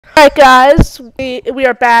Alright guys, we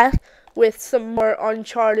are back with some more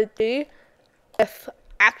Uncharted with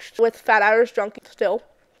FatIrishDunkie still.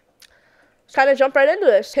 Let's kind of jump right into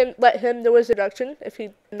this. Let him do his introduction if he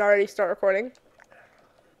didn't already start recording.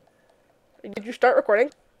 Did you start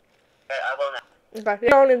recording? I will not. Okay,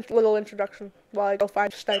 your own little introduction while I go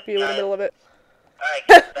snipe you in the middle of it. Alright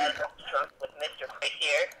guys, that's with Mr. Quick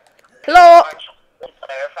here. Hello!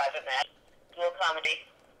 Player 5 match. Dual comedy.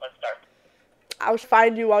 Let's start. I was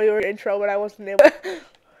find you while you were in intro, but I wasn't able. Well, boy.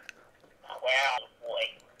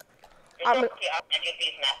 You're so lucky how any of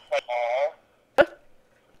these maps at all. So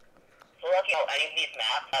lucky how any of these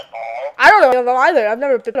maps at all. I don't know them either. I've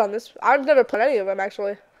never been on this. I've never played any of them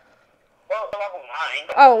actually. Well, level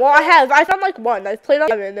 9. Oh well, I have. I found like one. I played on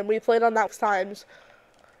 7, and we played on that times.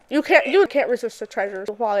 You can't resist the treasure.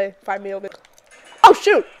 So probably find me over. Oh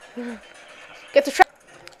shoot! Get the treasure.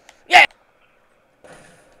 Yeah.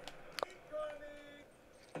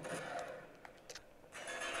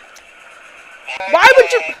 Why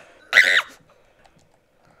would you?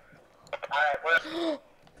 Alright,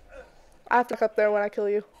 I have to look up there when I kill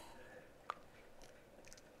you.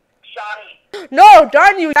 Shotty. No,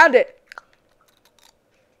 darn you! Found it.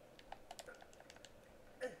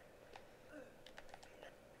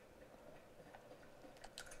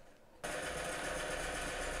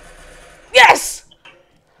 Yes!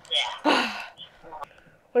 Yeah.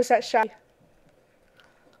 What's that shot?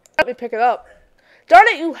 Let me pick it up. Darn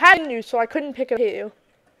it, you had you, so I couldn't pick it up. Hit you.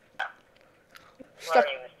 Sorry,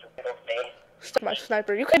 Mr. Middleface. Stuck my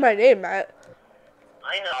sniper. You claimed my name, Matt.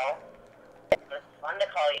 I know. But it's fun to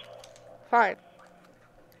call you. Fine.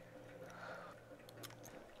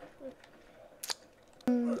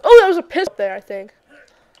 Oh, there was a pistol there, I think.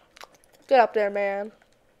 Get up there, man.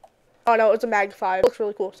 Oh no, it's a Mag 5. It looks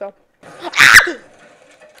really cool, so.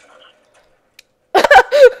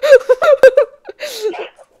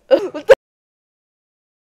 What the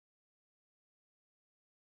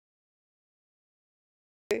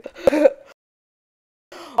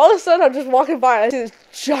all of a sudden, I'm just walking by and I see this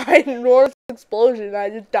giant enormous explosion and I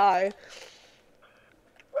just die.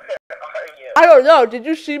 Where are you? I don't know. Did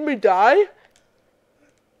you see me die?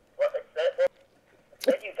 What is that?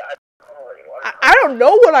 Did you die? I don't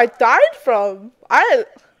know what I died from. I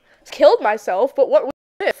killed myself, but what was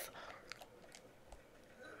it?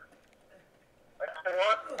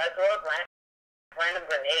 I threw a random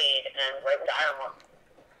grenade and right died on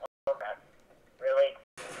oh, God. Really?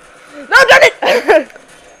 No, done it!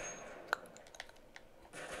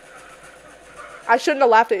 I shouldn't have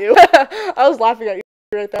laughed at you. I was laughing at you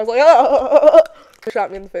right there. I was like, oh. You shot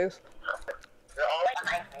me in the face. You're all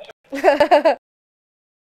behind me.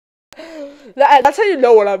 That's how you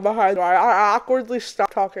know when I'm behind. I awkwardly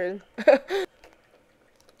stop talking.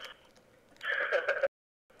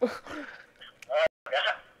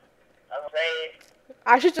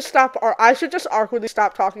 I should just stop, or I should just awkwardly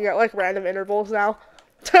stop talking at like random intervals now.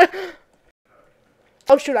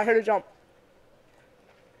 Oh shoot! I heard a jump.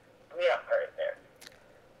 We don't heard it there.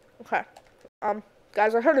 Okay.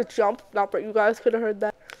 Guys, I heard a jump. Not that you guys could have heard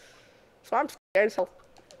that. So I'm scared as hell.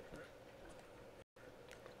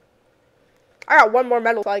 I got one more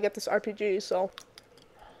medal till I get this RPG. So.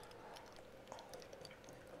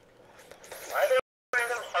 Why are there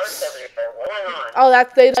random hearts everywhere? What's going on? Oh,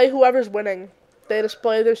 that's they say whoever's winning. They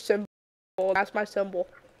display their symbol. That's my symbol.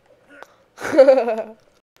 What's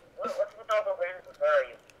with all the randoms? Where are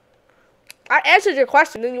you? I answered your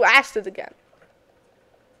question, then you asked it again.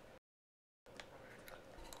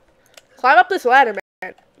 Climb up this ladder,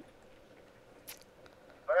 man.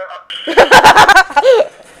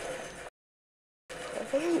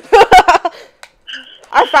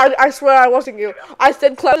 I swear I wasn't you. I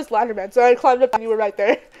said climb this ladder, man, so I climbed up and you were right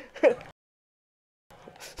there.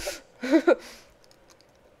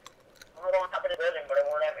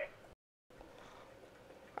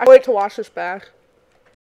 I wait to watch this back.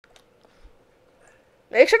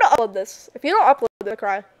 Make sure to upload this. If you don't upload it, I'll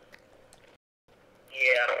cry.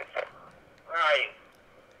 Yeah. Where are you?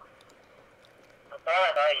 I thought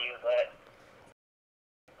I saw you, but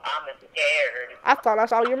I'm scared. I thought I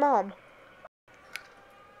saw your mom.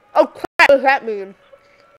 Oh crap, what does that mean?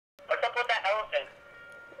 What's up with that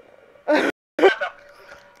elephant?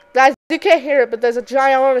 Guys, you can't hear it, but there's a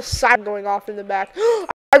giant siren going off in the back.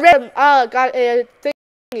 I got a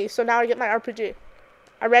thingy, so now I get my RPG.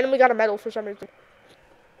 I randomly got a medal for some reason.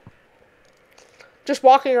 Just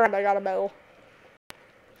walking around, I got a medal.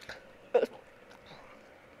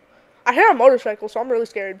 I hear a motorcycle, so I'm really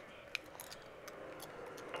scared.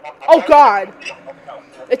 Oh god!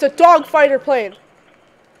 It's a dogfighter plane.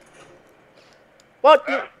 Well,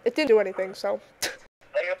 it didn't do anything, so.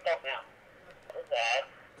 Play yourself now. What is that?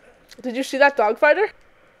 Did you see that dog fighter?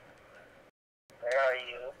 Where are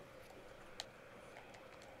you?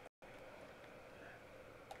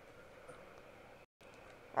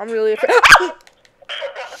 I'm really afraid.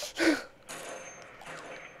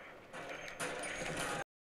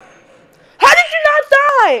 How did you not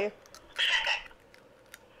die?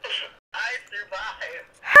 I survived.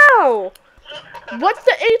 How? What's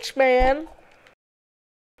the H, man?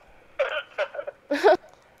 Fuck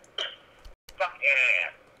yeah.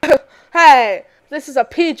 Hey, this is a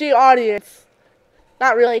PG audience.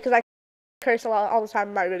 Not really, because I curse a lot all the time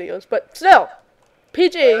in my videos, but still,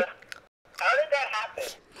 PG. How did that happen?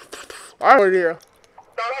 I don't know.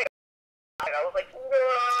 I was like, no,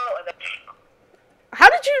 and then How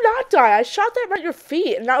did you not die? I shot that right at your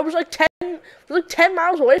feet, and that was like 10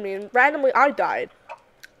 miles away from me, and randomly I died.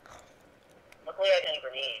 luckily I didn't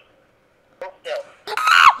grenade. Hold still.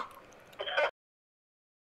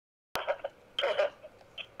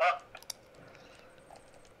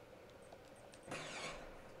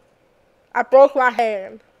 I broke my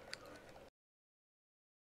hand.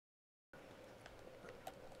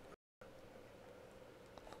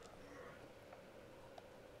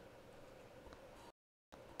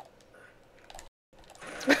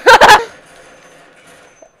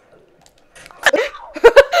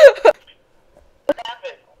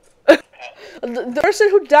 The person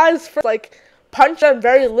who dies first, like, punch them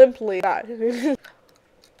very limply. There's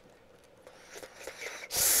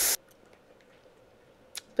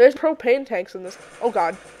propane tanks in this. Oh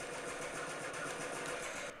god.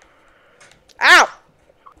 Ow!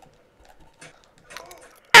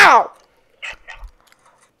 Ow!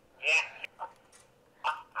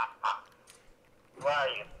 Where are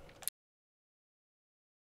you?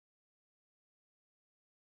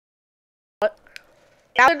 What?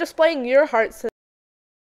 Now they're displaying your heart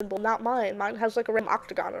symbol, not mine. Mine has like a rim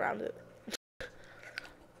octagon around it.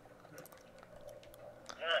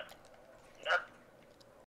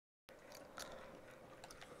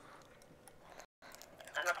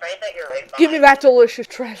 I'm afraid that you're right behind. Give me that delicious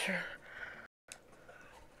treasure.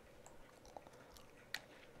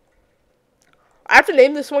 I have to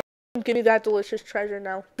name this one. Give me that delicious treasure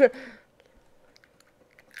now.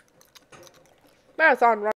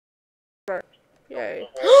 Marathon runner. Yay.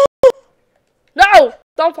 No!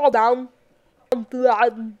 Don't fall down. And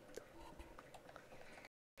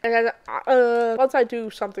then, once I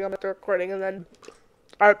do something on the recording, and then,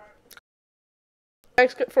 alright.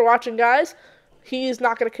 Thanks for watching, guys. He's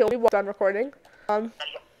not gonna kill me while I'm done recording.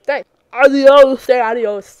 Thanks. Adios. Say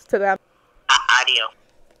adios to them. Audio.